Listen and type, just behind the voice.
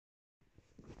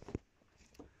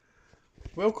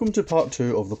Welcome to part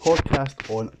 2 of the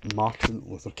podcast on Martin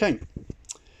Luther King.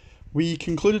 We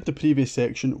concluded the previous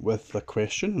section with a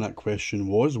question, and that question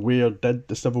was, where did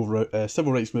the civil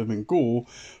rights movement go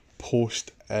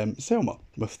post Selma,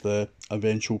 with the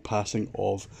eventual passing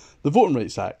of the Voting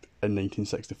Rights Act in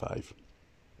 1965?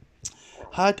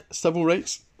 Had civil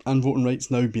rights and voting rights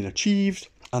now been achieved,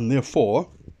 and therefore,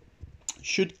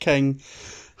 should King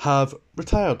have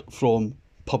retired from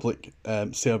public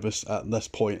service at this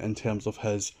point in terms of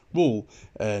his role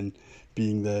in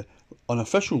being the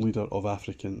unofficial leader of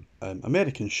African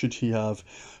Americans? Should he have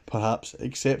perhaps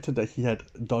accepted that he had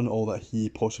done all that he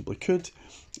possibly could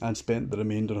and spent the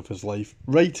remainder of his life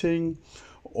writing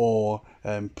or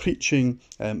preaching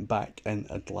back in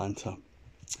Atlanta?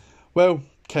 Well,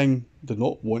 King did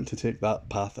not want to take that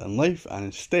path in life, and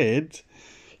instead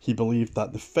he believed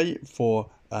that the fight for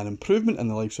an improvement in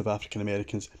the lives of African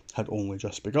Americans had only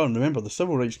just begun. Remember, the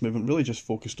civil rights movement really just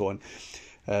focused on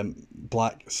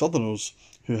black Southerners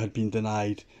who had been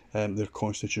denied their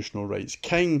constitutional rights.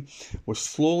 King was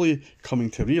slowly coming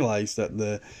to realise that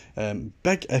the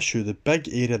big issue, the big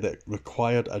area that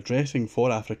required addressing for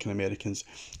African Americans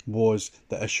was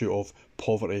the issue of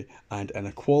poverty and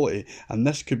inequality. And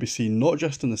this could be seen not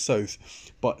just in the South,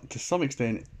 but to some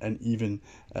extent in even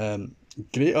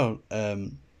greater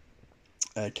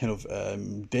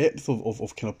depth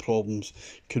of kind of problems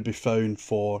could be found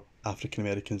for African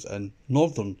Americans in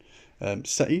northern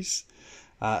cities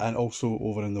and also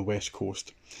over in the West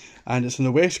Coast. And it's in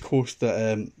the West Coast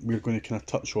that we're going to kind of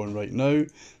touch on right now.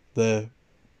 The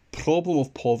problem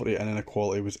of poverty and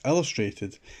inequality was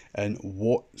illustrated in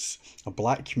Watts, a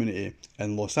black community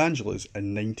in Los Angeles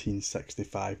in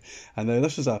 1965. And now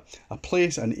this is a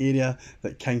place, an area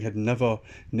that King had never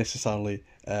necessarily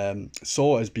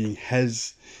saw as being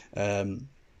his kind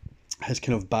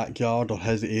of backyard or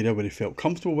his area where he felt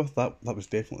comfortable with. That was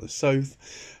definitely the South.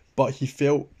 But he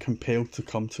felt compelled to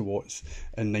come to Watts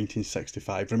in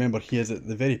 1965. Remember, he is at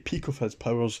the very peak of his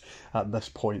powers at this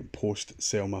point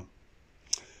post-Selma.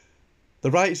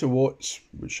 The riots at Watts,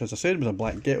 which as I said was a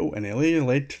black ghetto in LA,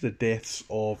 led to the deaths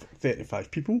of 35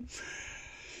 people.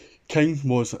 King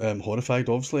was horrified,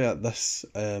 obviously, at this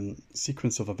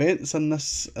sequence of events in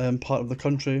this part of the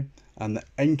country, and the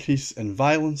increase in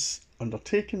violence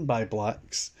undertaken by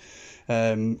blacks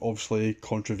obviously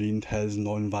contravened his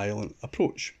non-violent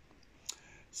approach.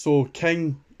 So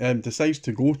King decides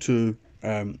to go to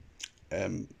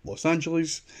Los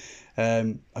Angeles.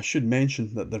 I should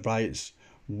mention that the riots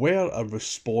were a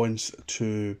response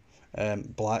to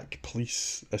black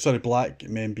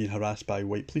men being harassed by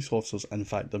white police officers. In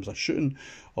fact, there was a shooting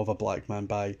of a black man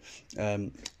by the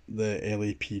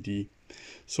LAPD.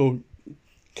 So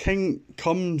King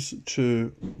comes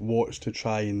to Watts to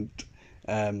try and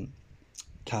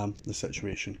calm the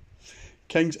situation.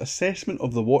 King's assessment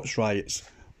of the Watts riots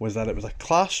was that it was a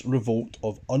class revolt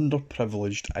of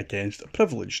underprivileged against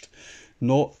privileged,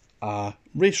 not a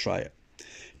race riot.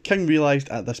 King realised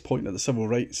at this point that the civil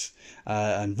rights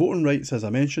and voting rights, as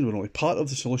I mentioned, were only part of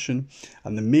the solution,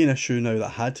 and the main issue now that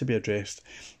had to be addressed,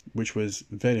 which was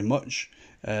very much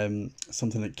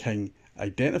something that King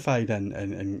identified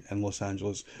in Los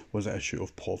Angeles, was the issue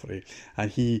of poverty.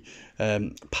 And he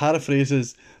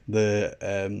paraphrases the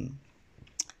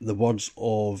words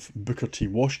of Booker T.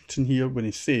 Washington here when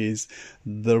he says,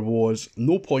 "There was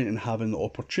no point in having the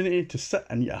opportunity to sit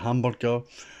and eat a hamburger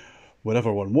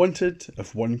wherever one wanted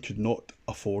if one could not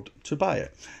afford to buy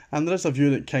it." And there is a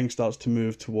view that King starts to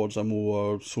move towards a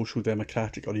more social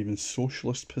democratic or even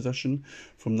socialist position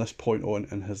from this point on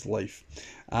in his life.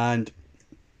 And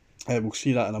we'll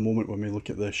see that in a moment when we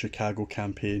look at the Chicago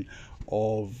campaign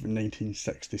of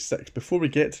 1966. Before we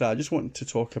get to that, I just wanted to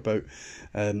talk about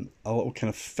a little kind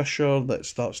of fissure that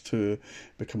starts to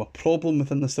become a problem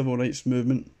within the civil rights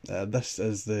movement. This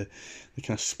is the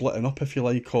kind of splitting up, if you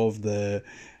like, of the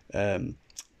kind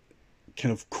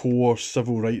of core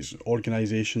civil rights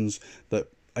organisations that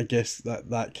I guess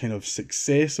that kind of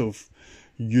success of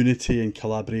unity and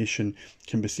collaboration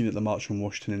can be seen at the March on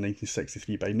Washington in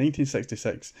 1963. By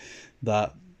 1966,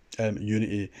 that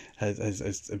unity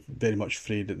has very much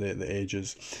frayed at the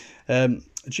edges.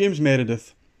 James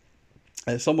Meredith,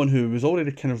 someone who was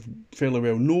already kind of fairly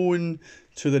well known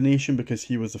to the nation because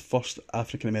he was the first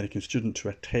African American student to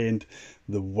attend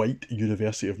the white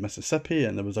University of Mississippi,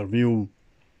 and there was a real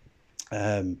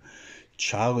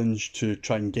challenge to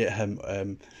try and get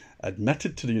him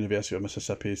admitted to the University of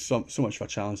Mississippi. So much of a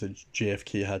challenge that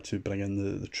JFK had to bring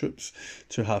in the troops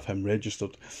to have him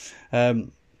registered.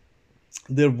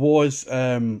 There was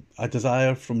a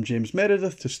desire from James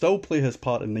Meredith to still play his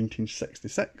part in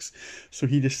 1966, so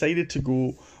he decided to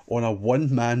go on a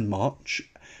one-man march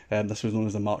This was known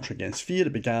as the March Against Fear.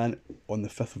 It began on the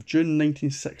 5th of June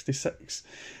 1966,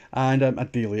 and a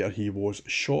day later he was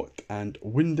shot and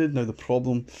wounded. Now the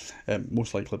problem,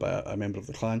 most likely by a member of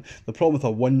the Klan, the problem with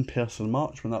a one-person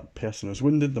march, when that person is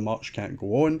wounded, the march can't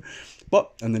go on.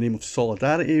 But in the name of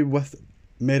solidarity with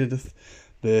Meredith,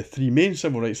 the three main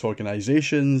civil rights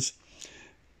organisations,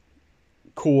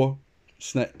 CORE,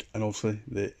 SNCC and obviously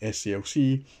the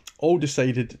SCLC, all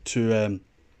decided to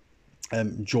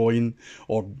join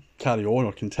or carry on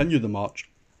or continue the march,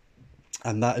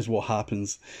 and that is what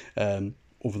happens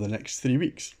over the next 3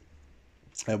 weeks,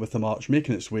 with the march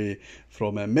making its way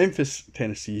from Memphis,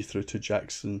 Tennessee through to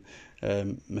Jackson,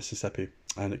 Mississippi,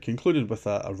 and it concluded with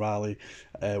a rally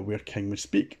where King would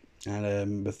speak,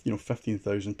 and with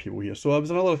 15,000 people here. So it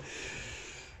was another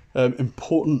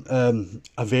important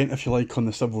event, if you like, on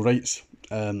the civil rights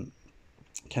kind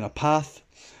of path.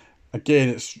 Again,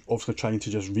 it's obviously trying to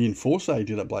just reinforce the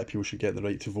idea that black people should get the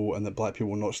right to vote and that black people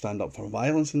will not stand up for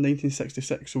violence in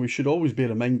 1966. So we should always bear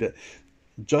in mind that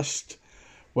just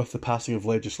with the passing of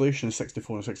legislation in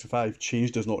 64 and 65,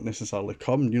 change does not necessarily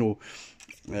come.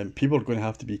 People are going to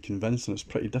have to be convinced, and it's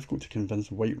pretty difficult to convince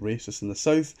white racists in the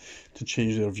South to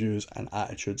change their views and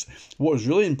attitudes. What is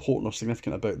really important or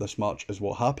significant about this march is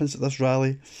what happens at this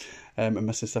rally. In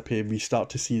Mississippi, we start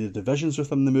to see the divisions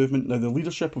within the movement. Now, the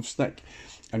leadership of SNCC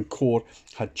and CORE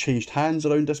had changed hands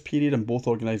around this period, and both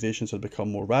organisations had become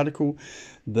more radical.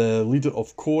 The leader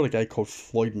of CORE, a guy called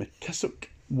Floyd McKissick,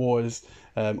 was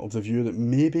of the view that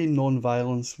maybe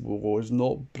non-violence was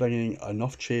not bringing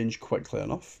enough change quickly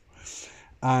enough.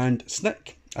 And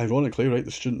SNCC, ironically, right,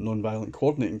 the Student Non-Violent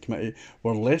Coordinating Committee,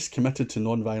 were less committed to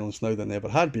non-violence now than they ever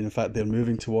had been. In fact, they're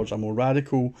moving towards a more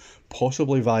radical,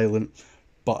 possibly violent,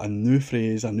 but a new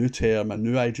phrase, a new term, a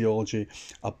new ideology,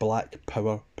 a black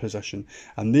power position.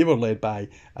 And they were led by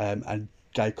a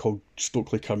guy called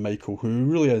Stokely Carmichael, who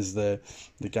really is the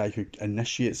guy who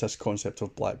initiates this concept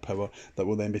of black power that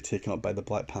will then be taken up by the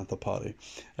Black Panther Party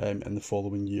in the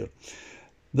following year.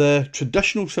 The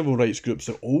traditional civil rights groups,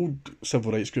 the old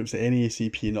civil rights groups, the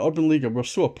NAACP and the Urban League, were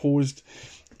so opposed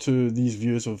to these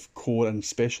views of CORE and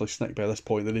especially SNCC by this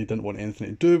point that they didn't want anything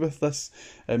to do with this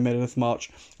Meredith March,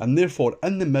 and therefore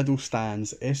in the middle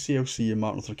stands SCLC and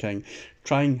Martin Luther King,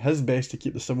 trying his best to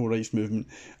keep the civil rights movement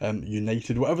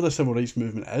united. Whatever the civil rights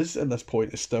movement is at this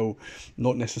point is still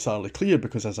not necessarily clear,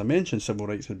 because as I mentioned, civil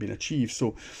rights had been achieved.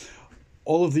 So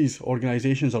all of these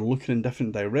organisations are looking in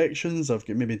different directions. They've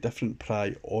got maybe different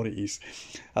priorities.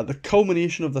 At the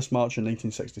culmination of this march in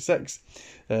 1966,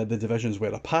 the divisions were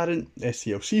apparent.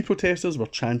 SCLC protesters were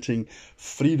chanting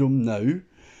 "Freedom Now,"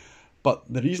 but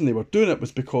the reason they were doing it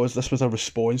was because this was a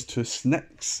response to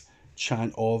SNCC's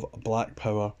chant of "Black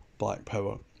Power, Black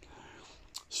Power."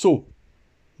 So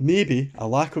maybe a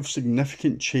lack of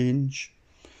significant change,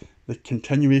 the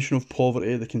continuation of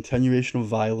poverty, the continuation of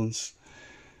violence,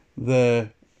 the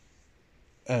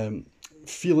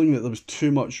feeling that there was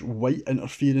too much white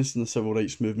interference in the civil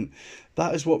rights movement,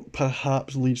 that is what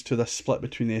perhaps leads to this split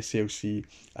between SCLC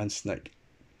and SNCC.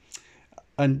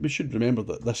 And we should remember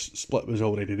that this split was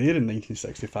already there in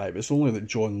 1965. It's only that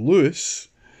John Lewis,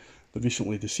 the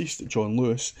recently deceased John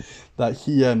Lewis, that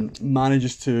he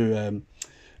manages to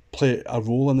play a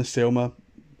role in the Selma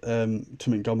to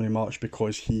Montgomery March,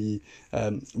 because he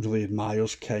really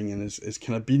admires King and has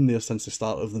kind of been there since the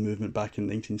start of the movement back in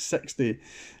 1960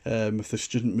 with the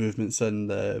student movements and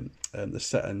the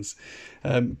sit-ins.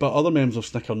 But other members of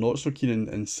SNCC are not so keen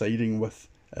in siding with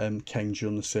King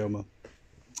during the Selma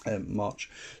March.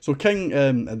 So King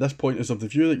at this point is of the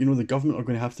view that the government are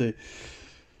going to have to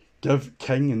give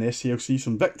King and the SCLC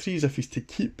some victories if he's to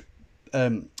keep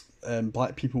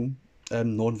black people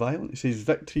non-violent. He says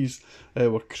victories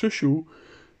were crucial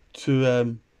to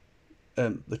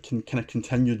the kind of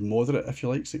continued moderate, if you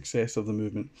like, success of the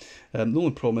movement. The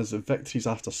only problem is that victories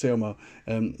after Selma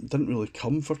didn't really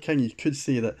come for King. You could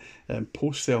say that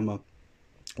post-Selma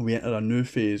we enter a new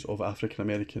phase of African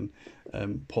American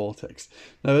politics.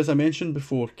 Now, as I mentioned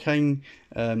before, King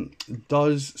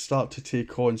does start to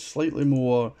take on slightly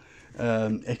more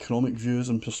economic views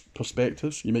and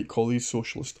perspectives. You might call these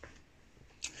socialist.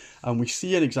 And we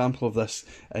see an example of this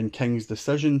in King's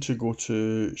decision to go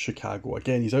to Chicago.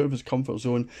 Again, he's out of his comfort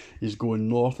zone. He's going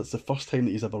north. It's the first time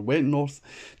that he's ever went north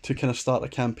to kind of start a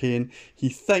campaign. He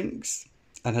thinks,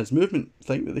 and his movement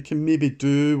think, that they can maybe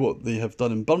do what they have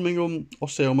done in Birmingham or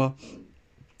Selma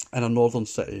in a northern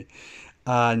city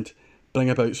and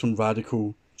bring about some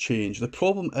radical change. The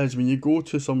problem is when you go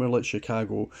to somewhere like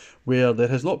Chicago, where there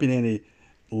has not been any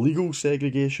legal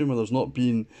segregation, where there's not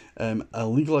been a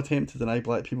legal attempt to deny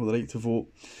black people the right to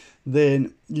vote,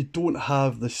 then you don't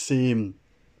have the same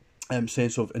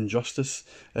sense of injustice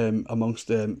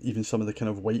amongst even some of the kind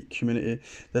of white community.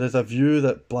 There is a view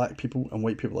that black people and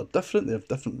white people are different. They have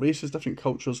different races, different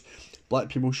cultures. Black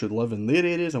people should live in their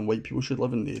areas and white people should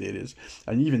live in their areas.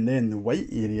 And even then, the white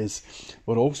areas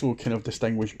were also kind of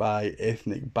distinguished by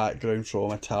ethnic background,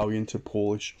 from Italian to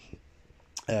Polish,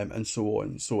 and so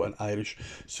on, and Irish.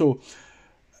 So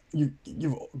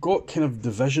you've got kind of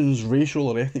divisions, racial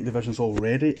or ethnic divisions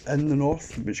already in the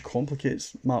North, which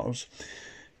complicates matters.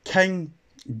 King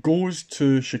goes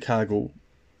to Chicago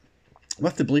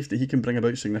with the belief that he can bring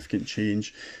about significant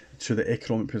change to the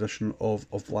economic position of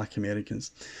black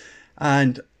Americans.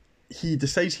 And he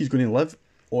decides he's going to live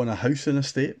on a housing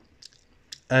estate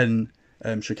in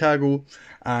Chicago,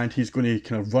 and he's going to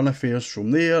kind of run affairs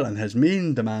from there, and his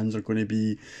main demands are going to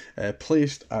be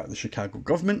placed at the Chicago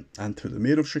government and to the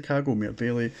mayor of Chicago, Mayor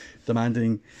Daley,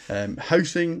 demanding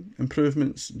housing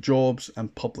improvements, jobs,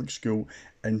 and public school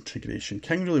integration.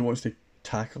 King really wants to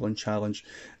tackle and challenge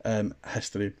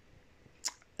history,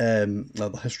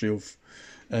 the history of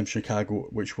Chicago,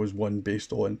 which was one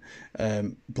based on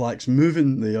blacks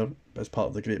moving there as part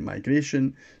of the Great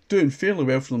Migration, doing fairly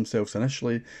well for themselves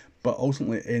initially, but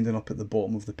ultimately ending up at the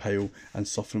bottom of the pile and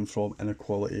suffering from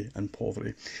inequality and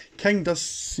poverty. King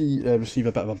does receive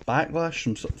a bit of a backlash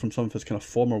from some of his kind of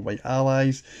former white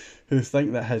allies, who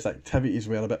think that his activities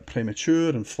were a bit premature,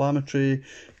 inflammatory.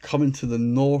 Coming to the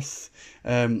North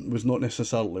was not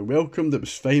necessarily welcomed. It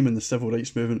was fine when the Civil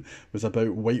Rights Movement was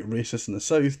about white racists in the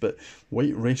South, but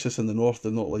white racists in the North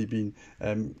did not like being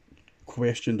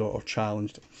questioned or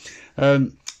challenged.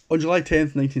 On July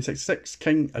 10th, 1966,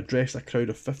 King addressed a crowd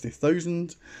of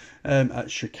 50,000 at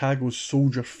Chicago's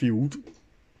Soldier Field,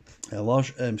 a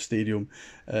large stadium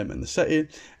in the city,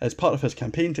 as part of his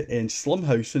campaign to end slum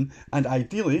housing and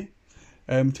ideally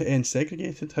to end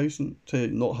segregated housing, to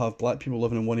not have black people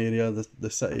living in one area of the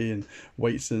city and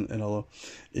whites in other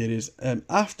areas.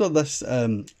 After this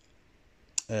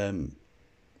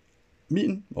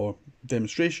meeting or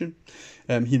demonstration,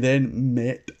 he then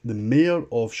met the mayor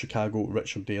of Chicago,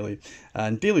 Richard Daley,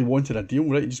 and Daley wanted a deal,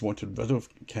 right? He just wanted rid of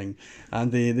King,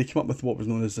 and they came up with what was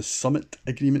known as the Summit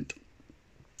Agreement.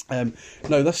 Now,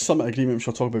 this Summit Agreement, which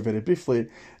I'll talk about very briefly,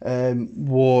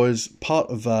 was part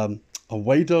of a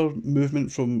wider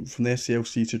movement from the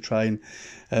SCLC to try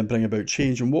and bring about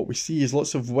change. And what we see is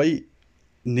lots of white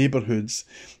neighbourhoods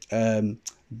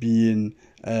being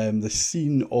the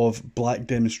scene of black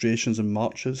demonstrations and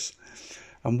marches.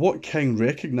 And what King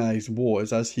recognised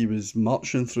was, as he was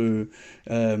marching through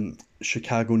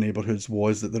Chicago neighbourhoods,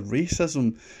 was that the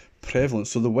racism prevalent,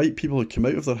 so the white people who came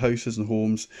out of their houses and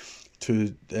homes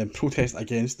to protest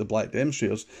against the black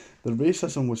demonstrators, the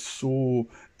racism was so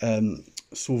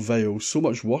vile, so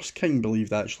much worse, King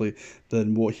believed actually,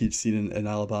 than what he'd seen in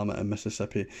Alabama and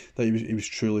Mississippi, that he was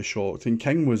truly shocked. And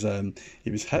King was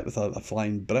he was hit with a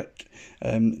flying brick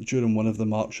during one of the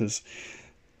marches.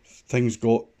 Things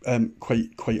got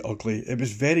quite ugly. It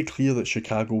was very clear that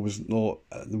Chicago was not,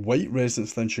 the white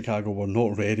residents in Chicago were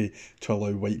not ready to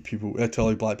allow black people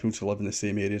to live in the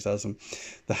same areas as them.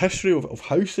 The history of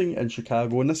housing in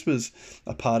Chicago, and this was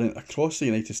apparent across the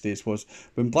United States, was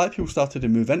when black people started to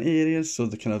move into areas, so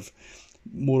the kind of,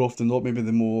 more often not, maybe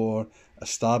the more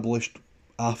established,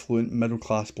 affluent, middle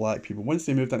class black people, once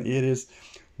they moved into areas,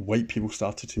 white people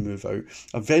started to move out.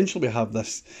 Eventually we have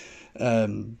this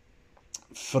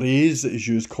phrase that is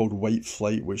used called white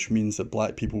flight, which means that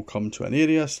black people come to an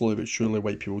area, slowly but surely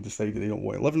white people decide that they don't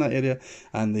want to live in that area,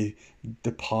 and they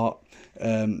depart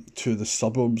to the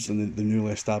suburbs and the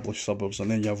newly established suburbs.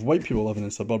 And then you have white people living in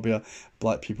suburbia,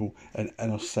 black people in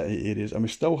inner city areas. And we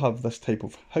still have this type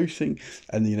of housing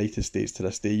in the United States to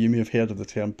this day. You may have heard of the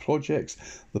term projects.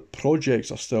 The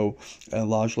projects are still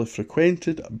largely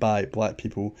frequented by black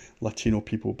people, Latino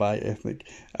people, by ethnic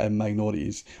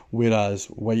minorities, whereas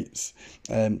whites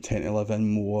tend to live in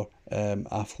more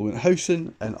affluent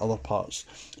housing in other parts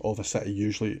of a city,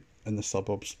 usually in the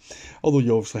suburbs. Although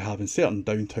you obviously have in certain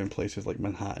downtown places like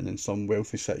Manhattan and some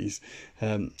wealthy cities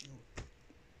a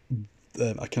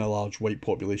kind of large white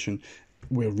population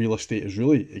where real estate is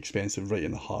really expensive right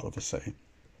in the heart of a city.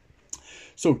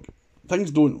 So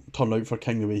things don't turn out for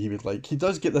King the way he would like. He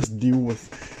does get this deal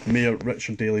with Mayor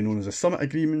Richard Daley known as the Summit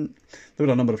Agreement. There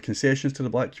were a number of concessions to the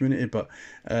black community, but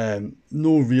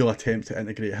no real attempt to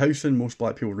integrate housing. Most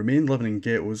black people remained living in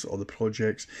ghettos or the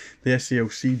projects. The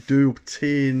SCLC do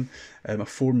obtain a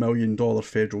 $4 million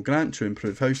federal grant to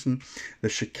improve housing. The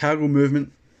Chicago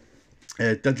movement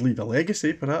did leave a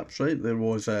legacy, perhaps, right? There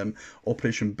was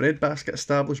Operation Breadbasket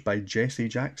established by Jesse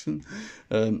Jackson,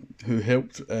 who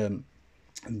helped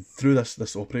And through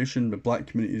this operation, the black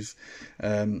communities,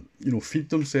 feed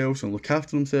themselves and look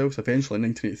after themselves. Eventually, in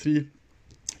 1983,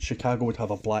 Chicago would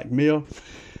have a black mayor.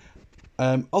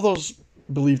 Others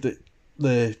believed that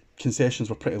the concessions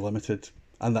were pretty limited,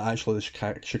 and that actually the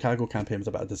Chicago campaign was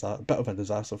a bit of a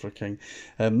disaster for King.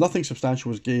 Nothing substantial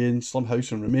was gained. Slum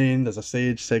housing remained, as I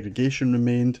said. Segregation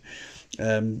remained.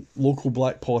 Local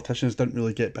black politicians didn't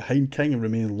really get behind King and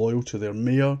remain loyal to their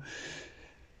mayor.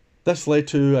 This led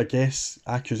to, I guess,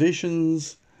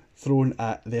 accusations thrown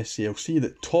at the SCLC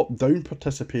that top-down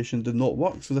participation did not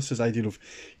work. So this is the idea of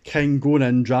King going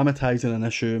in, dramatising an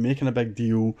issue, making a big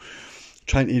deal,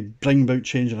 trying to bring about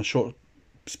change in a short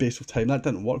space of time. That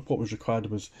didn't work. What was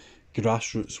required was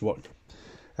grassroots work,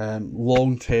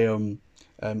 long-term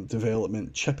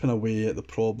development, chipping away at the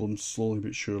problems slowly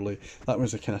but surely. That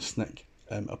was a kind of SNCC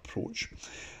approach.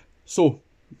 So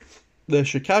the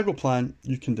Chicago plan,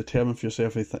 you can determine for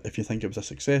yourself if you think it was a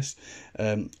success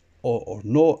or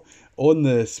not. On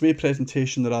the Sway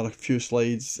presentation, there are a few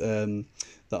slides that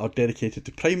are dedicated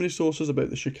to primary sources about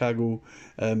the Chicago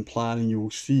plan, and you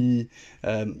will see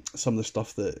some of the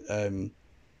stuff that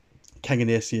King and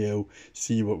the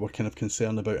SCLC were kind of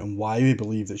concerned about, and why we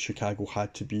believe that Chicago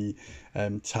had to be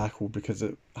tackled because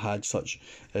it had such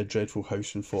dreadful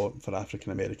housing for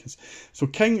African Americans. So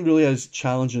King really is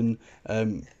challenging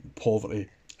poverty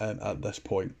at this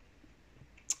point.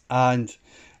 And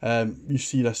you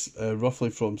see this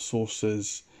roughly from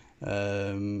sources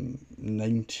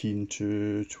 19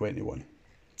 to 21.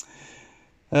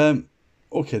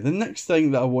 Okay, the next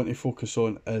thing that I want to focus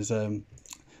on is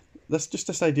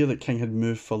this idea that King had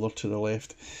moved further to the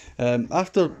left.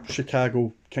 After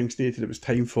Chicago, King stated it was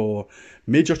time for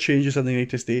major changes in the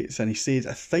United States, and he says,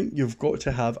 I think you've got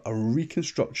to have a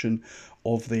reconstruction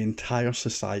of the entire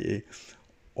society,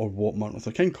 or what Martin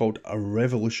Luther King called a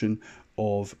revolution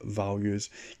of values.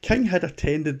 King had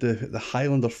attended the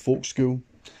Highlander Folk School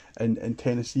in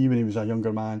Tennessee when he was a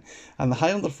younger man, and the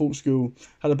Highlander Folk School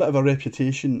had a bit of a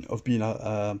reputation of being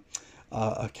a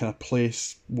kind of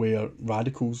place where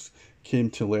radicals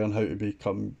came to learn how to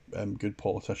become good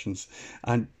politicians.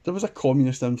 And there was a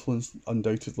communist influence,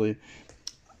 undoubtedly,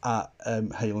 at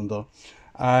Highlander.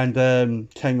 And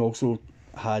King also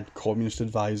had communist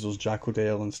advisors, Jack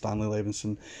O'Dell and Stanley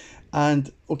Levinson.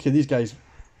 And, okay, these guys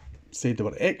said they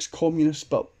were ex-communists,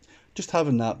 but just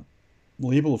having that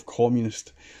label of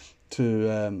communist to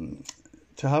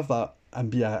have that and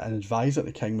be an advisor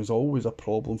to King was always a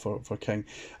problem for King.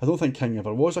 I don't think King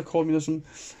ever was a communism,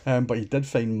 but he did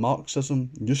find Marxism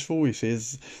useful. He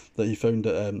says that he found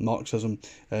that Marxism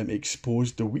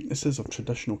exposed the weaknesses of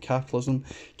traditional capitalism.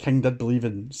 King did believe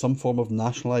in some form of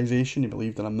nationalisation. He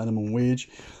believed in a minimum wage.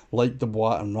 Like Du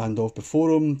Bois and Randolph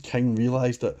before him, King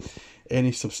realised that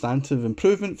any substantive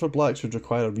improvement for blacks would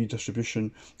require a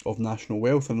redistribution of national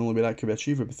wealth, and the only way that could be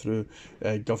achieved would be through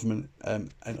government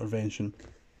intervention.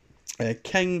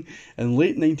 King, in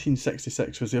late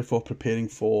 1966, was therefore preparing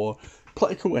for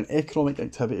political and economic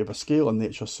activity of a scale and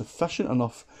nature sufficient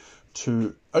enough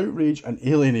to outrage and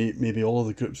alienate maybe all of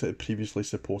the groups that had previously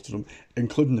supported him,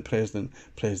 including the President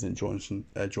Johnson.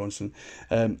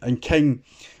 And King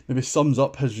maybe sums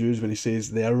up his views when he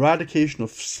says, the eradication of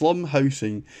slum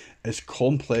housing is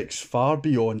complex far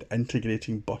beyond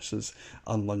integrating buses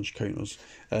and lunch counters.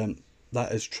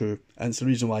 That is true, and it's the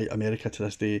reason why America to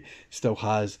this day still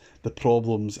has the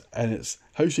problems in its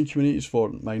housing communities for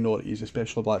minorities,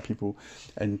 especially black people,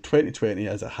 in 2020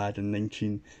 as it had in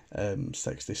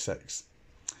 1966,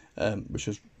 which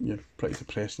is pretty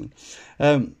depressing.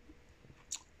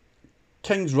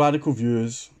 King's radical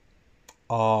views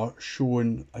are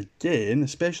shown again,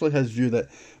 especially his view that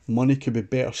money could be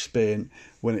better spent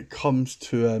when it comes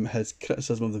to his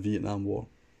criticism of the Vietnam War.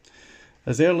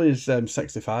 As early as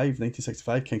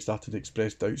 1965, King started to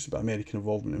express doubts about American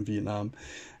involvement in Vietnam.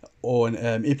 On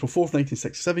April 4th,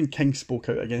 1967, King spoke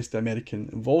out against the American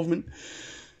involvement,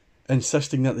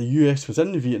 insisting that the US was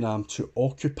in Vietnam to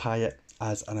occupy it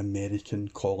as an American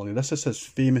colony. This is his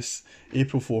famous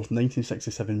April 4th,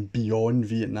 1967 Beyond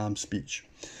Vietnam speech.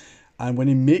 And when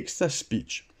he makes this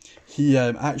speech, he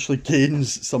actually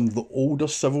gains some of the older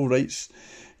civil rights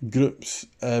groups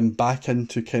back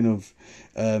into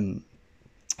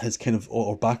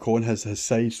or back on his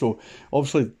side. So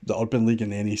obviously the Urban League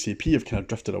and the NAACP have kind of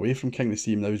drifted away from King. They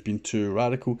see him now as being too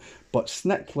radical. But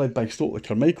SNCC, led by Stokely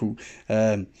Carmichael,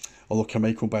 although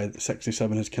Carmichael by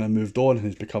 67 has kind of moved on and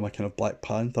has become a kind of Black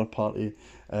Panther Party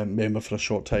member for a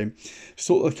short time.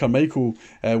 So Carmichael,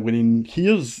 when he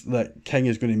hears that King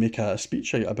is going to make a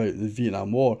speech about the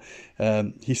Vietnam War,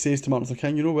 he says to Martin Luther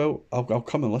King, well, I'll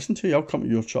come and listen to you. I'll come to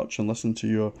your church and listen to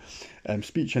your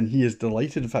speech. And he is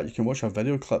delighted. In fact, you can watch a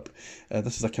video clip.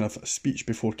 This is a kind of speech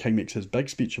before King makes his big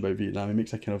speech about Vietnam. He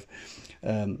makes a kind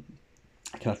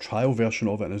of trial version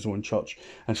of it in his own church,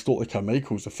 and Stokely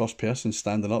Carmichael's the first person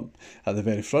standing up at the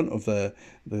very front of the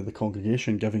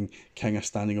congregation, giving King a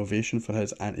standing ovation for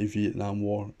his anti-Vietnam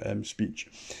War speech.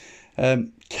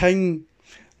 King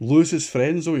loses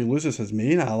friends, though. He loses his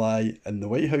main ally in the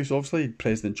White House, obviously,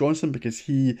 President Johnson, because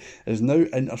he is now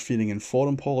interfering in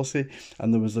foreign policy,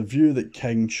 and there was a view that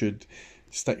King should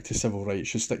stick to civil rights,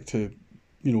 should stick to,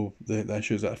 the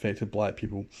issues that affected black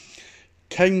people.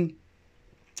 King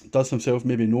does himself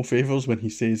maybe no favours when he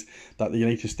says that the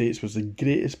United States was the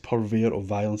greatest purveyor of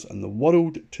violence in the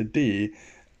world today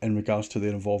in regards to their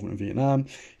involvement in Vietnam.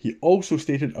 He also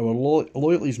stated our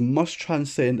loyalties must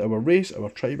transcend our race,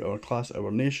 our tribe, our class, our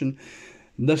nation.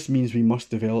 This means we must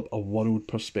develop a world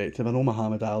perspective. I know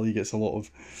Muhammad Ali gets a lot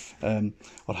of,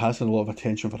 or has had a lot of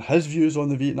attention for his views on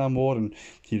the Vietnam War, and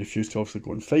he refused to obviously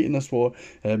go and fight in this war.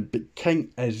 But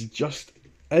King is just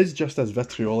as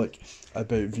vitriolic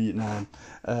about Vietnam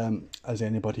as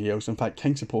anybody else. In fact,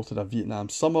 King supported a Vietnam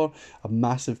summer, a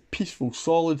massive, peaceful,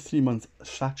 solid 3-month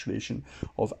saturation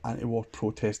of anti-war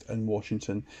protest in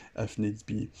Washington, if needs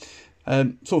be.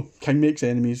 So King makes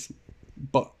enemies,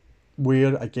 but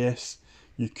where I guess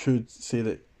you could say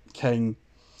that King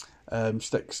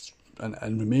sticks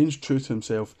and remains true to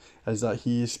himself is that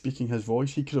he is speaking his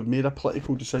voice. He could have made a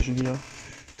political decision here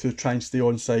to try and stay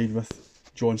on side with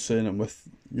Johnson and with,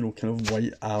 kind of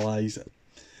white allies.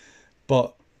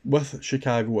 But with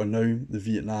Chicago and now the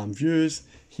Vietnam views,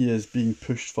 he is being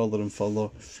pushed further and further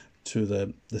to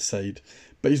the side.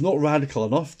 But he's not radical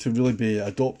enough to really be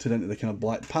adopted into the kind of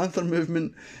Black Panther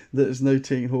movement that is now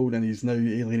taking hold, and he's now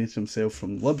alienated himself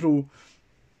from liberal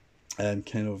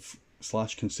kind of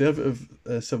 / conservative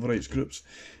civil rights groups.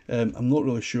 I'm not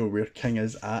really sure where King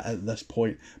is at this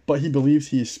point, but he believes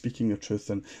he is speaking the truth,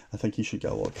 and I think he should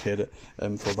get a lot of credit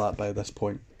for that by this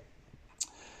point.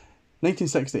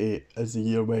 1968 is the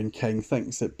year when King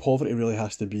thinks that poverty really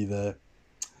has to be the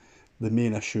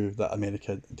main issue that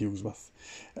America deals with.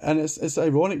 And it's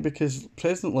ironic because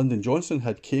President Lyndon Johnson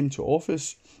had came to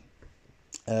office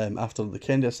after the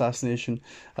Kennedy assassination,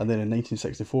 and then in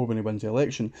 1964 when he wins the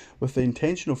election, with the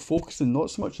intention of focusing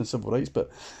not so much on civil rights, but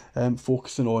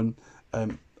focusing on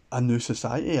a new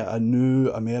society, a new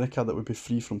America that would be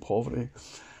free from poverty.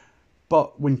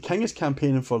 But when King is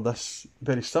campaigning for this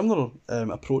very similar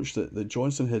approach that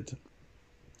Johnson had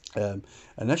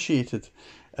initiated,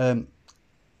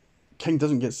 King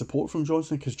doesn't get support from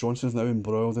Johnson because Johnson's now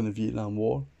embroiled in the Vietnam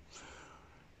War.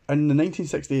 In the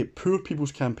 1968 Poor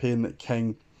People's Campaign that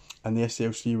King and the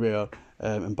SCLC were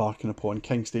embarking upon,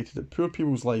 King stated that poor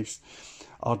people's lives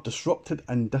are disrupted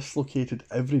and dislocated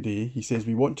every day. He says,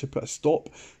 we want to put a stop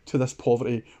to this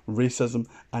poverty, racism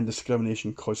and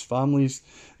discrimination, cause families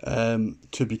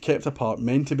to be kept apart,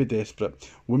 men to be desperate,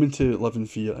 women to live in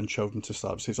fear and children to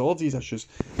starve. He says all of these issues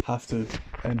have to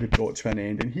be brought to an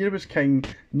end. And here was King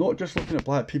not just looking at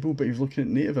black people, but he was looking at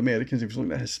Native Americans, he was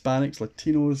looking at Hispanics,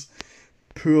 Latinos,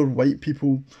 poor white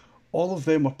people. All of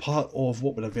them were part of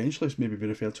what would eventually maybe be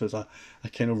referred to as a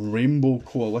kind of rainbow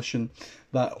coalition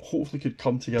that hopefully could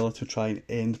come together to try and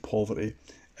end poverty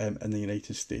in the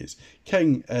United States.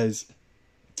 King is,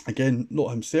 again, not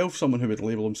himself someone who would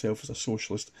label himself as a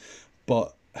socialist,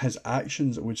 but his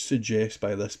actions would suggest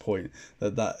by this point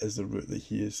that that is the route that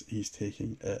he's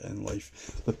taking in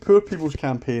life. The Poor People's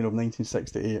Campaign of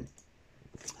 1968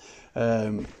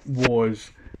 was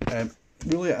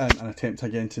really an attempt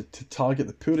again to target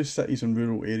the poorest cities and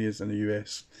rural areas in the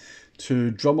US,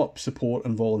 to drum up support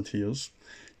and volunteers,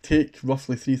 take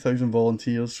roughly 3,000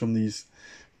 volunteers from these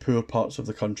poor parts of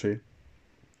the country,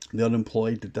 the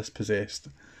unemployed, the dispossessed,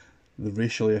 the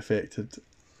racially affected,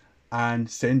 and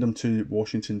send them to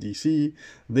Washington DC.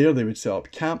 There they would set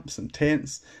up camps and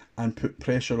tents and put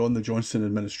pressure on the Johnson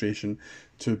administration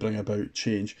to bring about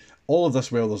change. All of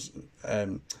this while there's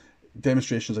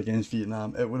demonstrations against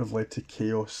Vietnam. It would have led to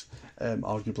chaos,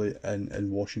 arguably,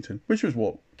 in Washington, which was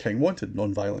what King wanted,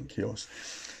 non-violent chaos.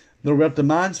 There were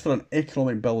demands for an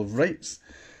economic bill of rights,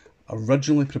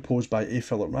 originally proposed by A.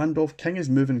 Philip Randolph. King is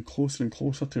moving closer and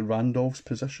closer to Randolph's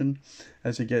position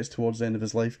as he gets towards the end of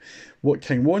his life. What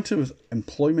King wanted was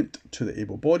employment to the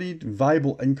able-bodied,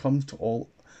 viable incomes to all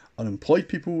unemployed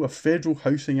people, a federal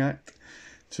housing act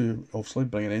to obviously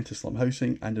bring an end to slum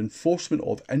housing, and enforcement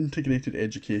of integrated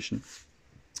education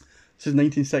This is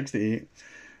 1968.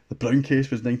 The Brown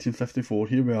case was 1954.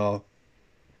 Here we are,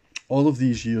 all of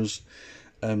these years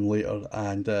later,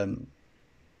 and a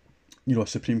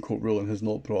Supreme Court ruling has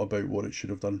not brought about what it should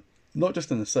have done, not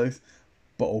just in the South,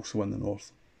 but also in the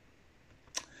North.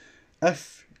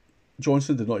 If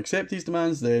Johnson did not accept these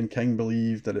demands, then King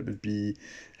believed that it would be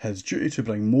his duty to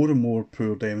bring more and more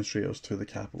poor demonstrators to the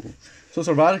capital. So it's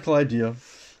a radical idea.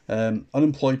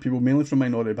 Unemployed people, mainly from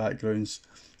minority backgrounds,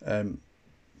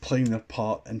 playing their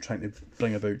part in trying to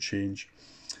bring about change.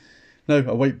 Now,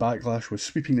 a white backlash was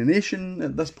sweeping the nation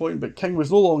at this point, but King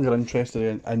was no longer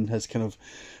interested in his kind of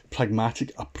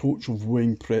pragmatic approach of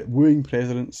wooing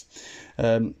presidents.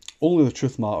 Only the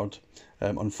truth mattered.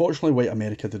 Unfortunately, white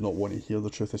America did not want to hear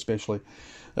the truth, especially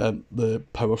the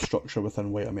power structure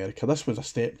within white America. This was a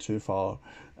step too far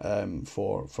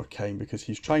for King, because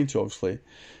he's trying to obviously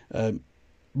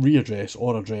readdress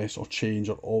or address or change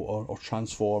or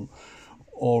transform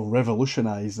or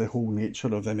revolutionise the whole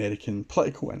nature of the American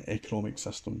political and economic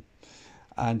system.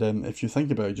 And if you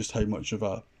think about just how much of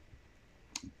a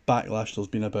backlash there's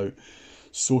been about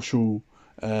social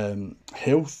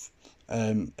health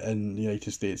in the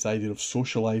United States, the idea of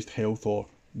socialised health, or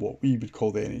what we would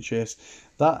call the NHS,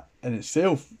 that in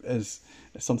itself is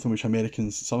something which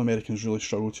some Americans really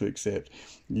struggle to accept.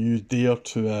 You dare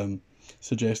to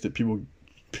suggest that people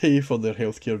pay for their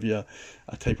healthcare via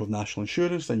a type of national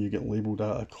insurance, then you get labelled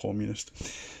a communist.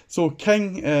 So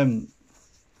King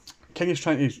is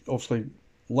trying to obviously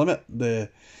limit the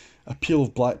appeal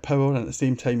of black power, and at the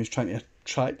same time he's trying to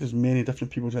attract as many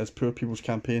different people to his Poor People's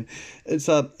Campaign. It's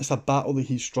a battle that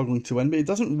he's struggling to win, but he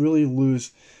doesn't really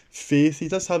lose faith. He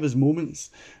does have his moments,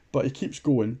 but he keeps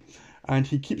going, and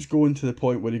he keeps going to the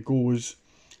point where he goes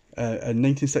in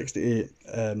 1968,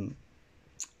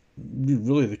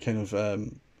 really the kind of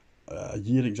a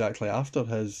year exactly after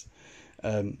his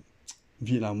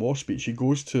Vietnam War speech. He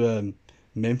goes to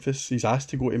Memphis. He's asked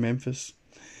to go to Memphis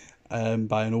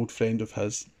by an old friend of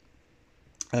his,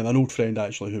 an old friend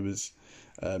actually who was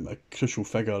a crucial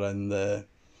figure in the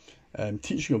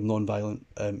teaching of non-violent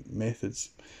methods.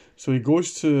 So he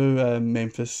goes to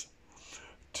Memphis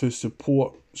to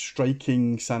support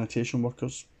striking sanitation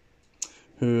workers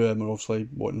who are obviously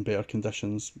wanting better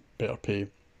conditions, better pay.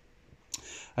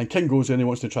 And King goes in, he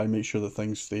wants to try and make sure that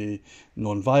things stay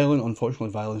non-violent. Unfortunately,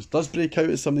 violence does break out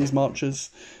at some of these marches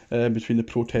between the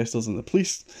protesters and the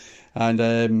police.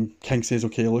 And King says,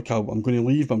 okay, look, I'm going to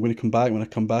leave, but I'm going to come back. When I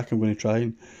come back, I'm going to try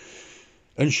and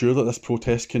ensure that this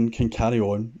protest can carry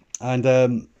on.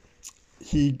 And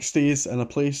he stays in a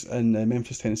place in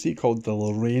Memphis, Tennessee called the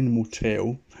Lorraine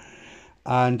Motel.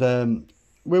 And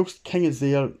whilst King is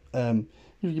there,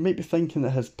 you might be thinking that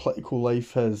his political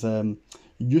life, his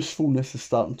usefulness is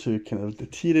starting to kind of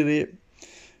deteriorate.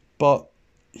 But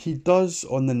he does,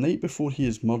 on the night before he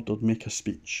is murdered, make a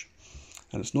speech.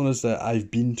 And it's known as the I've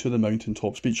Been to the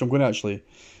Mountaintop speech. I'm going to actually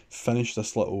finish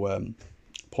this little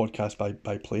podcast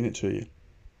by playing it to you.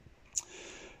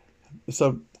 It's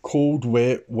a cold,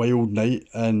 wet, wild night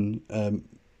in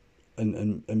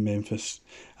Memphis,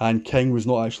 and King was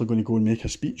not actually going to go and make a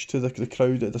speech to the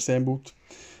crowd that had assembled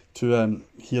to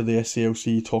hear the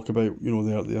SCLC talk about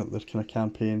their kind of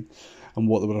campaign and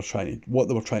what they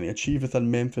were trying to achieve within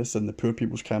Memphis and the Poor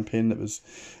People's Campaign that was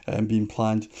being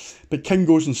planned. But King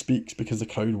goes and speaks because the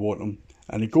crowd want him,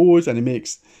 and he goes and he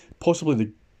makes possibly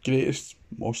the greatest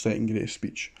or second greatest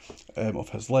speech of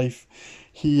his life.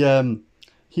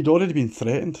 He'd already been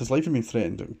threatened. His life had been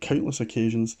threatened on countless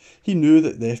occasions. He knew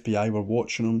that the FBI were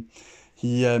watching him.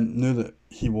 He knew that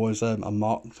he was a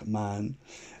marked man.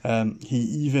 He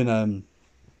even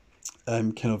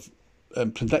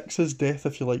predicts his death,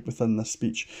 if you like, within this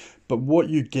speech. But what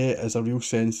you get is a real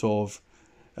sense of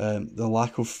the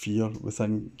lack of fear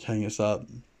within King. It's a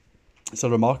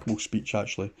remarkable speech,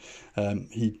 actually.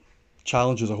 He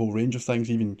challenges a whole range of things,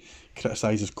 even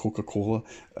criticises Coca-Cola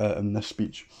in this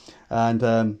speech. And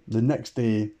the next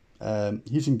day,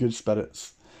 he's in good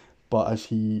spirits, but as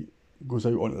he goes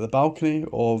out onto the balcony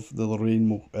of the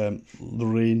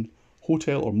Lorraine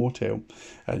Hotel or Motel,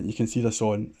 and you can see this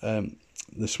on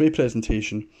the Sway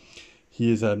presentation,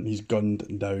 he's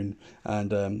gunned down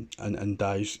and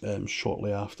dies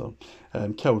shortly after,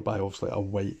 killed by obviously a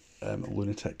white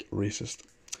lunatic racist.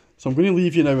 So I'm going to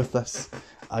leave you now with this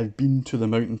I've Been to the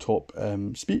Mountaintop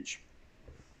speech.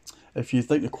 If you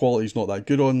think the quality's not that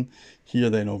good on here,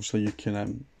 then obviously you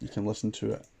can listen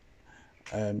to it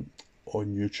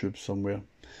on YouTube somewhere.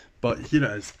 But here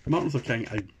it is. Martin Luther King,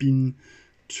 I've been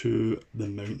to the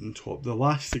mountaintop. The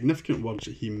last significant words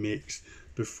that he makes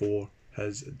before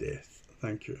his death.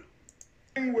 Thank you.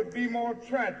 Nothing would be more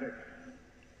tragic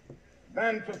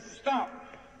than to stop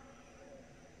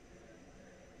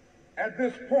at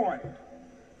this point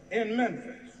in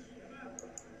Memphis.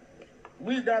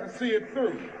 We've got to see it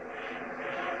through.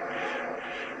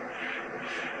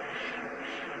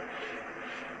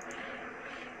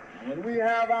 When we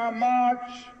have our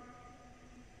march,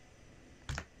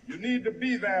 you need to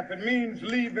be there. If it means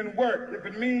leaving work, if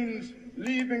it means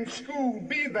leaving school,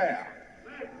 be there.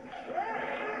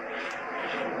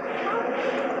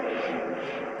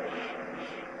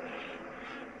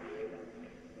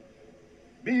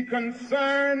 Be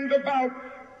concerned about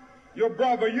your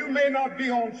brother. You may not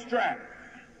be on strike,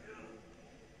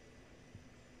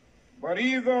 but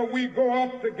either we go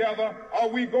up together or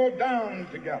we go down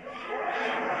together.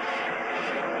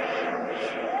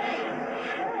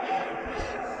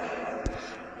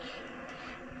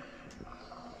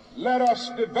 Let us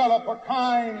develop a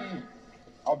kind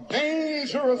of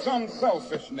dangerous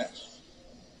unselfishness.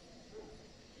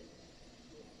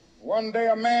 One day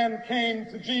a man came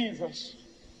to Jesus,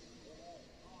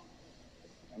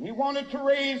 and he wanted to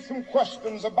raise some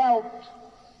questions about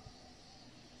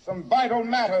some vital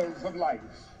matters of life.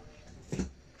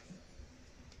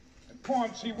 At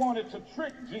points he wanted to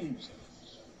trick Jesus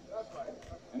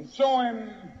and show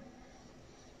him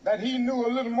that he knew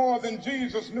a little more than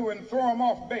Jesus knew and throw him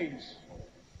off base.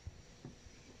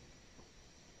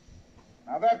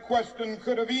 Now that question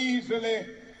could have easily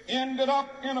ended up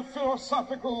in a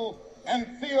philosophical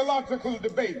and theological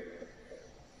debate.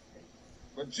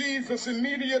 But Jesus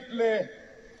immediately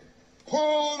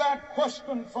pulled that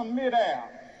question from midair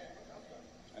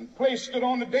and placed it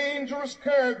on the dangerous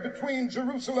curve between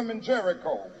Jerusalem and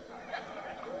Jericho.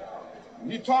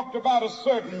 He talked about a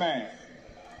certain man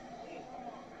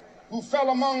who fell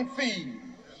among thieves.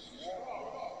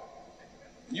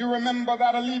 You remember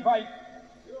that a Levite,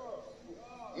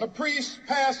 and the priest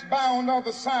passed by on the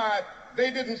other side.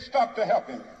 They didn't stop to help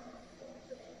him.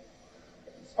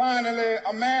 Finally,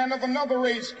 a man of another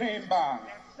race came by.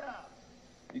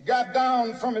 He got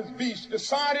down from his beast,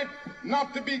 decided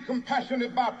not to be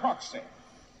compassionate by proxy,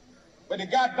 but he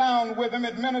got down with him,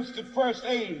 administered first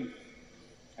aid,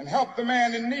 and helped the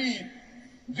man in need.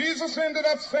 Jesus ended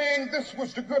up saying this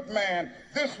was the good man,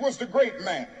 this was the great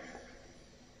man,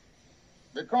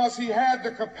 because he had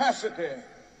the capacity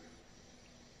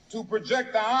to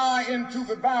project the eye into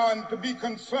the thou and to be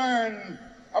concerned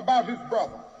about his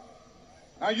brother.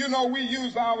 Now, you know, we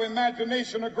use our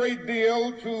imagination a great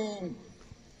deal to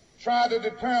try to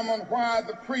determine why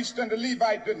the priest and the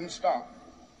Levite didn't stop.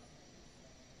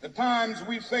 At times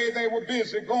we say they were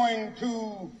busy going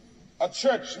to a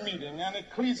church meeting, an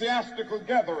ecclesiastical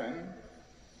gathering,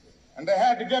 and they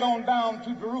had to get on down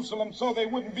to Jerusalem so they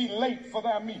wouldn't be late for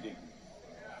their meeting.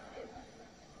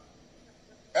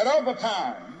 At other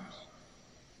times,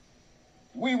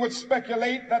 we would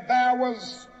speculate that there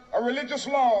was a religious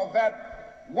law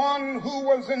that one who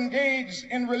was engaged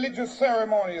in religious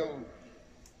ceremonial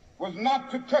was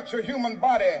not to touch a human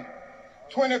body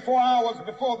 24 hours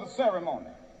before the ceremony.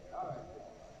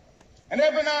 And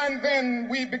every now and then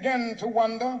we begin to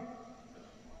wonder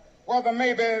whether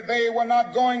maybe they were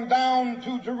not going down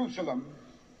to Jerusalem,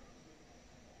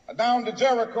 down to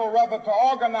Jericho rather, to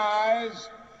organize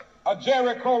a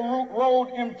Jericho Road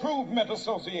Improvement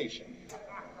Association.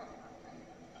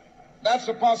 That's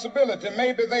a possibility.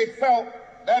 Maybe they felt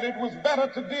that it was better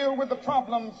to deal with the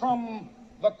problem from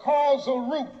the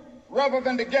causal root rather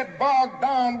than to get bogged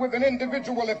down with an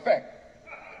individual effect.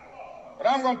 But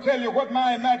I'm going to tell you what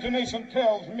my imagination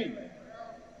tells me.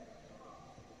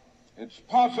 It's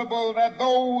possible that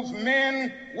those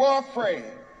men were afraid.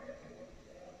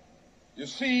 You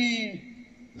see,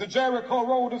 the Jericho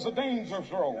Road is a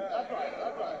dangerous road. That's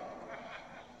right.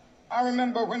 I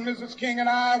remember when Mrs. King and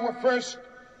I were first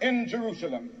in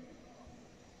Jerusalem.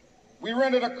 We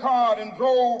rented a car and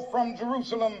drove from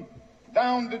Jerusalem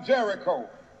down to Jericho.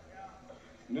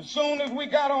 And as soon as we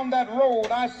got on that road,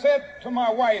 I said to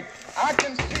my wife, I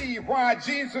can see why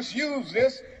Jesus used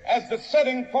this as the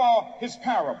setting for his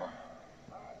parable.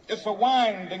 It's a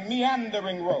winding,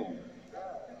 meandering road.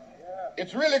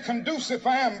 It's really conducive for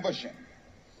ambushing.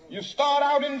 You start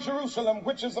out in Jerusalem,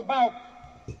 which is about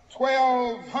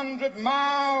 1,200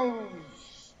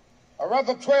 miles, or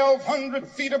rather 1,200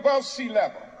 feet above sea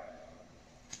level.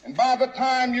 And by the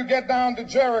time you get down to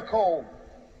Jericho,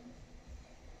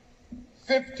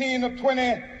 15 or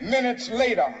 20 minutes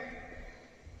later,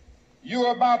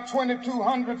 you're about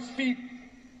 2,200 feet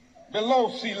below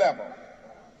sea level.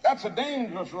 That's a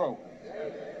dangerous road.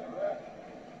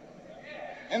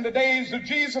 In the days of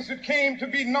Jesus, it came to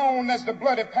be known as the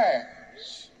Bloody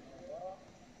Pass.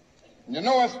 You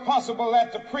know, it's possible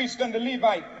that the priest and the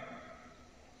Levite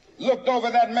looked over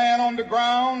that man on the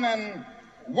ground and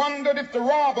wondered if the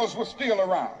robbers were still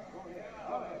around.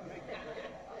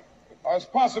 or it's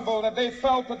possible that they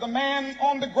felt that the man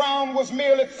on the ground was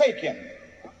merely faking.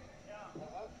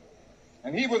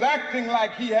 And he was acting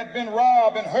like he had been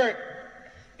robbed and hurt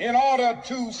in order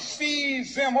to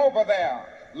seize them over there,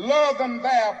 lure them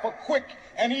there for quick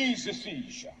and easy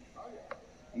seizure.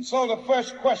 And so the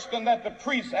first question that the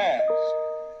priest asked,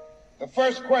 the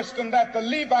first question that the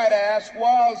Levite asked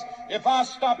was, if I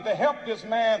stop to help this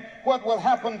man, what will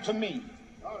happen to me?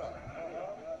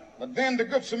 But then the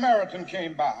Good Samaritan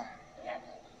came by,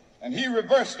 and he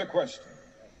reversed the question.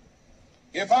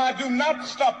 If I do not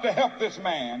stop to help this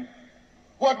man,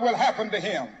 what will happen to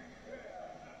him?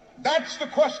 That's the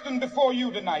question before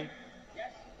you tonight.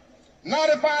 Not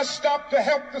if I stop to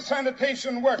help the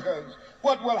sanitation workers,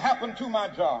 what will happen to my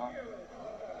job?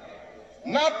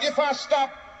 Not if I stop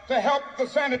to help the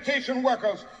sanitation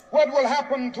workers, what will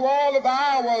happen to all of the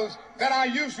hours that I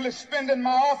usually spend in my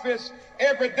office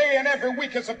every day and every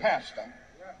week as a pastor?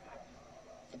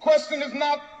 The question is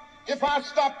not if I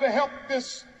stop to help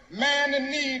this man in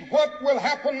need, what will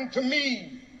happen to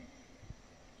me?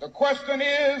 The question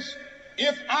is,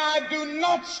 if I do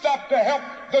not stop to help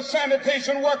the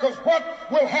sanitation workers, what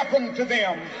will happen to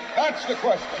them? That's the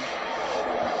question.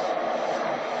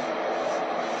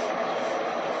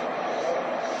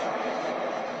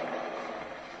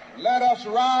 Let us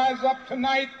rise up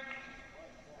tonight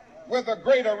with a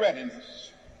greater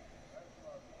readiness.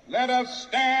 Let us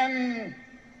stand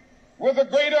with a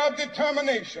greater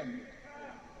determination.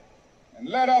 And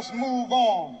let us move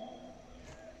on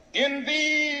in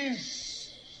these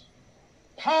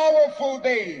powerful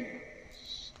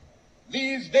days,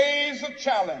 these days of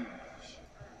challenge,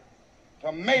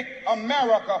 to make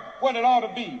America what it ought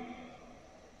to be.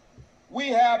 We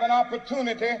have an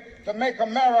opportunity to make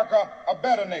America a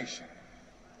better nation.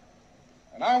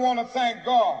 And I want to thank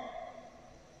God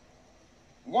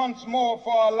once more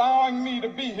for allowing me to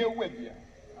be here with you.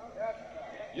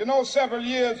 You know, several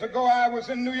years ago, I was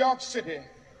in New York City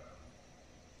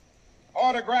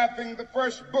autographing the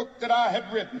first book that I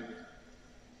had written.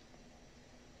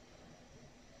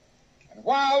 And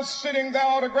while sitting there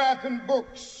autographing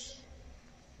books,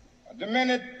 a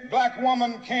demented black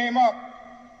woman came up.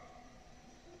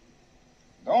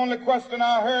 The only question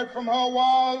I heard from her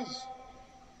was,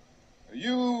 "Are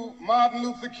you Martin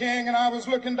Luther King?" And I was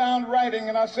looking down writing,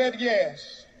 and I said,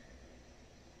 "Yes."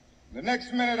 The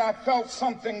next minute, I felt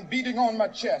something beating on my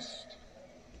chest.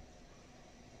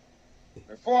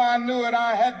 Before I knew it,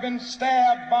 I had been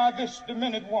stabbed by this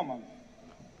demented woman.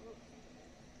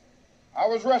 I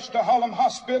was rushed to Harlem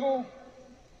Hospital.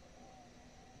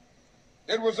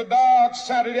 It was a dark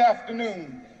Saturday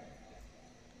afternoon.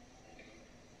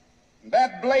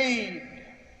 That blade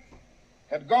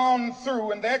had gone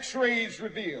through, and the x-rays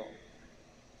revealed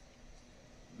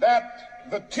that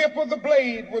the tip of the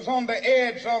blade was on the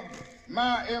edge of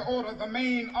my aorta, the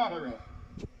main artery.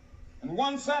 And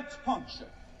once that's punctured,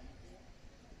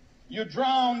 you're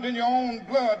drowned in your own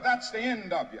blood. That's the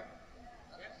end of you.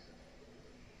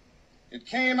 It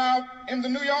came out in the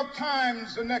New York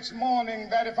Times the next morning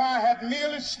that if I had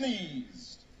merely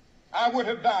sneezed, I would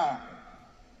have died.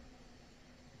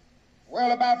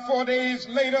 Well, about 4 days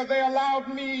later, they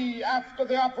allowed me, after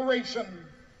the operation,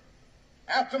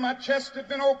 after my chest had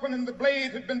been opened and the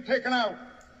blade had been taken out,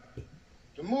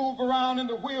 to move around in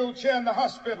the wheelchair in the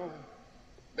hospital.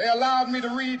 They allowed me to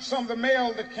read some of the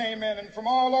mail that came in, and from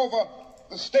all over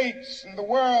the states and the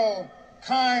world,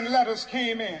 kind letters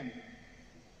came in.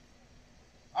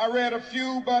 I read a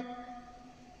few, but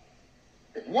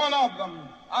one of them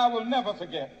I will never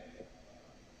forget.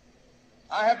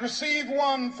 I had received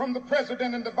one from the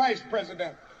president and the vice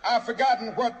president. I've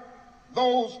forgotten what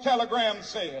those telegrams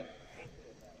said.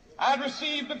 I'd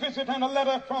received a visit and a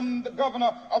letter from the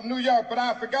governor of New York, but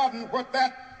I've forgotten what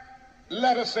that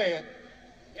letter said.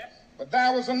 But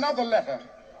there was another letter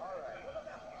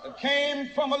that came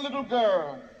from a little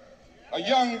girl, a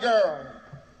young girl,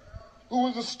 who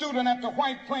was a student at the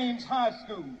White Plains High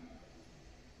School.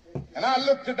 And I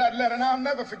looked at that letter, and I'll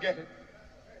never forget it.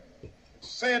 It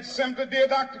said simply, "Dear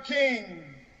Dr. King,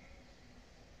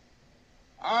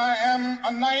 I am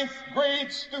a 9th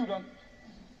grade student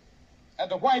at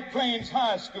the White Plains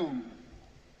High School."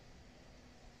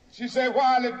 She said,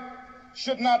 "While it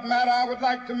should not matter, I would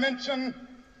like to mention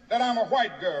that I'm a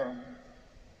white girl.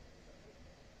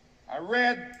 I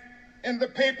read in the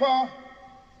paper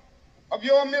of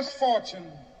your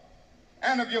misfortune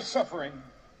and of your suffering.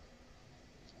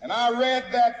 And I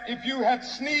read that if you had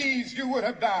sneezed, you would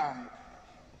have died.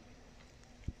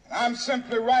 And I'm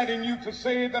simply writing you to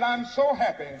say that I'm so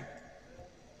happy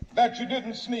that you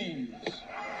didn't sneeze."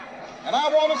 And I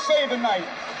want to say tonight,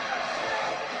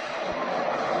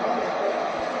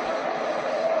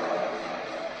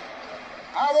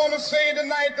 I want to say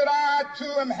tonight that I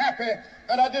too am happy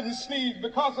that I didn't sneeze,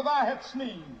 because if I had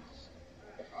sneezed,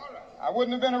 I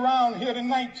wouldn't have been around here in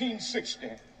 1960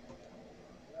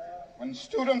 when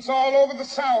students all over the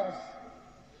South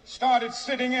started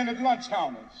sitting in at lunch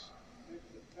counters.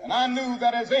 And I knew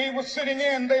that as they were sitting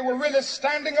in, they were really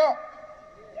standing up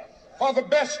for the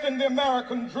best in the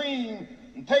American dream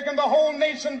and taking the whole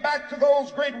nation back to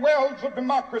those great wells of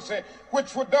democracy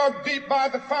which were dug deep by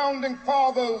the founding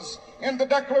fathers in the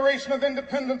Declaration of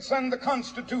Independence and the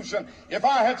Constitution. If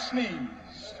I had sneezed,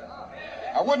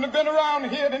 I wouldn't have been around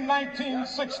here in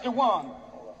 1961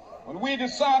 when we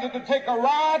decided to take a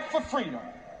ride for freedom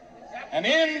and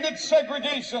ended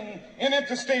segregation in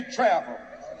interstate travel.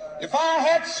 If I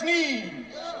had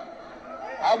sneezed,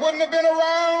 I wouldn't have been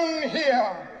around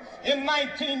here in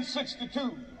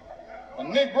 1962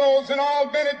 when Negroes in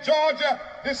Albany, Georgia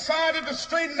decided to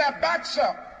straighten their backs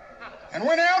up. And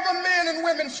whenever men and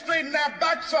women straighten their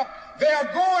backs up, they are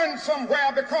going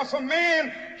somewhere, because a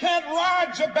man can't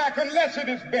ride your back unless it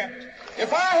is bent.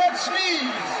 If I had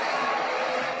sneezed,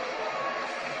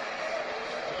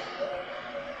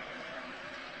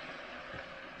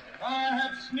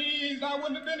 I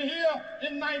wouldn't have been here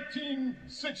in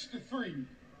 1963.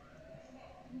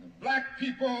 The black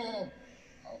people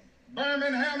of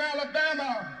Birmingham,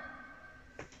 Alabama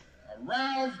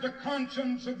aroused the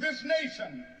conscience of this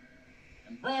nation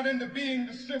and brought into being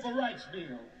the Civil Rights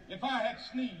Bill. If I had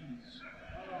sneezed,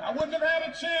 I wouldn't have had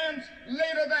a chance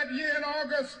later that year in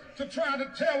August to try to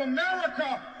tell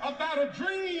America about a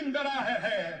dream that I had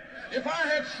had. If I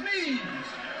had sneezed,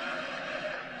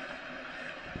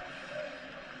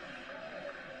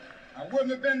 I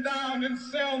wouldn't have been down in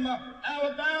Selma,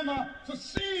 Alabama to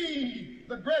see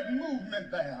the great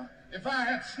movement there. If I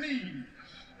had sneezed,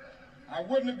 I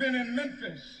wouldn't have been in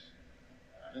Memphis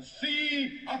to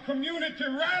see a community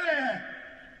rally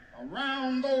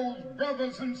around those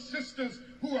brothers and sisters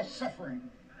who are suffering.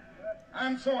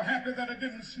 I'm so happy that I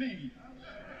didn't sneeze.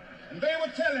 And they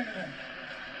were telling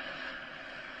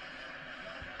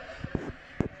me,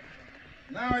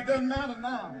 now it doesn't matter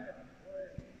now.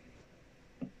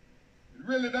 It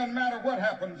really doesn't matter what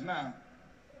happens now.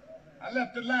 I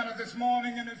left Atlanta this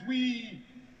morning, and as we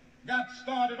got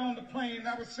started on the plane,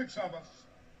 there were 6 of us.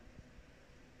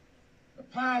 The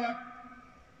pilot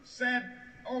said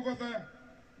over the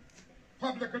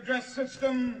public address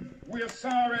system, "We are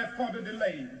sorry for the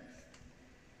delay,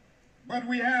 but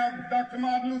we have Dr.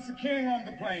 Martin Luther King on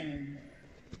the plane,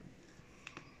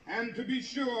 and to be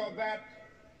sure that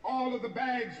all of the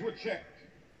bags were checked,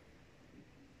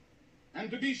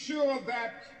 and to be sure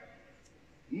that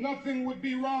nothing would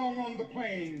be wrong on the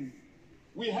plane,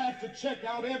 we had to check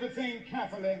out everything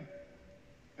carefully,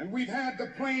 and we've had the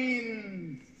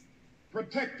plane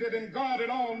protected and guarded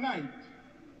all night."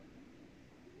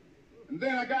 And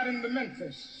then I got into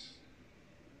Memphis,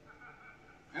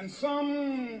 and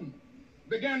some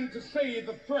began to say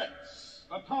the threats,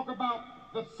 or talk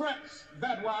about the threats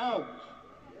that were out,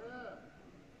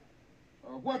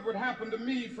 or what would happen to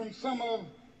me from some of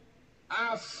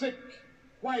our sick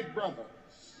white brothers.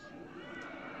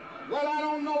 Well, I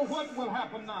don't know what will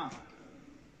happen now.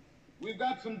 We've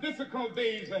got some difficult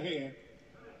days ahead.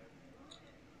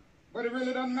 But it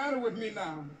really doesn't matter with me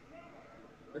now,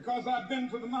 because I've been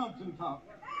to the mountaintop.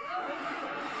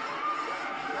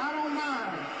 I don't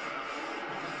mind.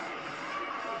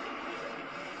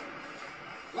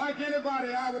 Like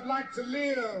anybody, I would like to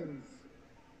live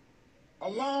a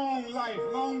long life.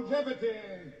 Longevity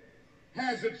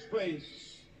has its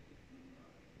place.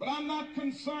 But I'm not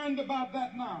concerned about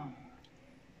that now.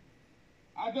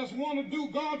 I just want to do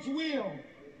God's will.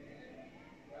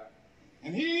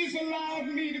 And He's allowed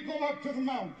me to go up to the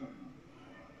mountain.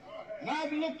 And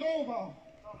I've looked over,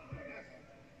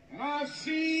 and I've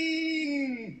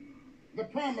seen the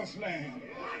promised land.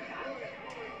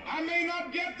 I may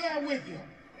not get there with you,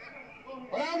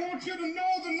 but I want you to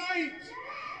know tonight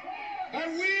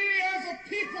that we as a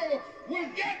people will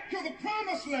get to the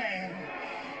promised land.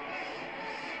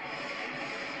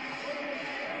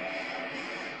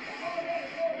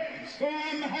 So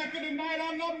I'm happy tonight.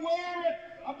 I'm not worried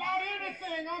about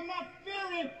anything. I'm not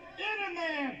fearing any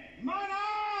man. Mine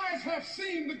eyes have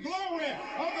seen the glory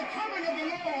of the coming of the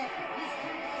Lord.